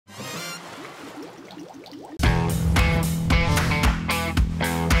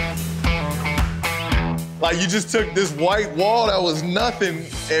Like you just took this white wall that was nothing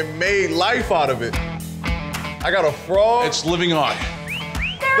and made life out of it. I got a frog. It's living art.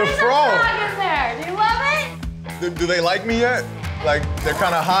 There's the frog. a frog in there. Do you love it? Do they like me yet? Like, they're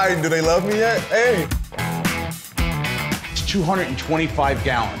kind of hiding. Do they love me yet? Hey. It's 225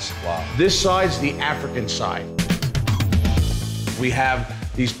 gallons. Wow. This side's the African side. We have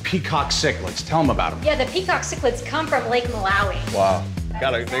these peacock cichlids. Tell them about them. Yeah, the peacock cichlids come from Lake Malawi. Wow.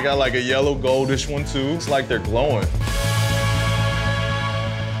 They got like a yellow goldish one too. It's like they're glowing.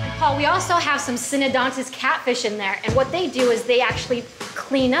 And Paul, we also have some Synodontis catfish in there, and what they do is they actually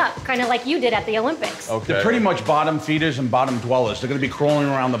clean up, kind of like you did at the Olympics. Okay. They're pretty much bottom feeders and bottom dwellers. They're gonna be crawling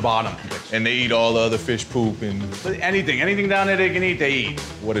around the bottom. And they eat all the other fish poop and... Anything down there they can eat, they eat.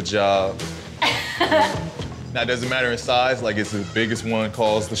 What a job. Now, does it matter in size? Like, it's the biggest one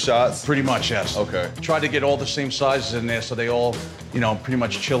calls the shots? Pretty much, yes. Okay. Try to get all the same sizes in there so they all, pretty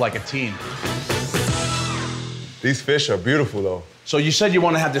much chill like a team. These fish are beautiful, though. So you said you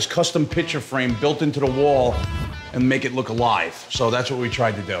want to have this custom picture frame built into the wall and make it look alive. So that's what we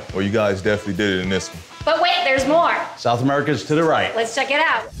tried to do. Well, you guys definitely did it in this one. But wait, there's more. South America's to the right. Let's check it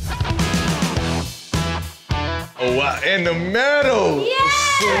out. Oh, wow. And the medal. Yes!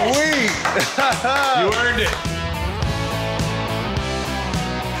 Sweet. You earned it.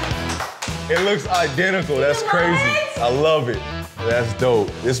 It looks identical. That's love crazy. it? I love it. That's dope.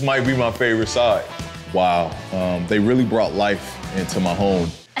 This might be my favorite side. Wow. They really brought life into my home.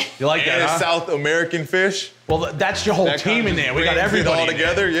 You like And that, it's huh? South American fish. Well, that's your whole That team kinda in there. We got brings it everybody all in there.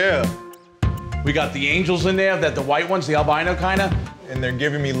 together. Yeah. We got the angels in there, the white ones, the albino kind of. And they're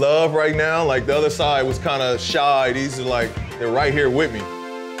giving me love right now. Like the other side was kind of shy. These are like, they're right here with me.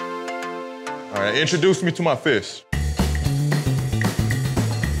 All right, introduce me to my fish.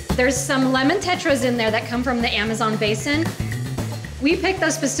 There's some lemon tetras in there that come from the Amazon basin. We picked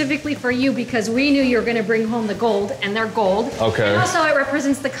those specifically for you because we knew you were going to bring home the gold, and they're gold. Okay. And also it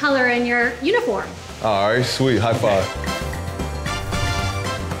represents the color in your uniform. All right, sweet, high five.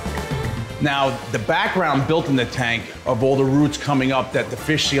 Now, the background built in the tank of all the roots coming up that the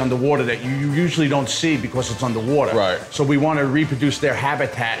fish see underwater that you usually don't see because it's underwater. Right. So we want to reproduce their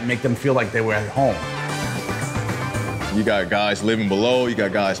habitat and make them feel like they were at home. You got guys living below, you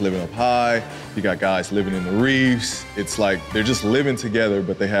got guys living up high, you got guys living in the reefs. It's like they're just living together,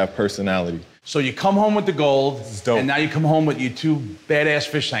 but they have personality. So you come home with the gold, is dope. and now you come home with your two badass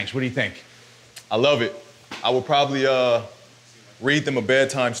fish tanks. What do you think? I love it. I would probably read them a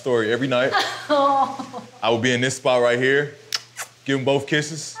bedtime story every night. I would be in this spot right here, give them both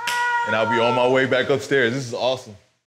kisses, and I'll be on my way back upstairs. This is awesome.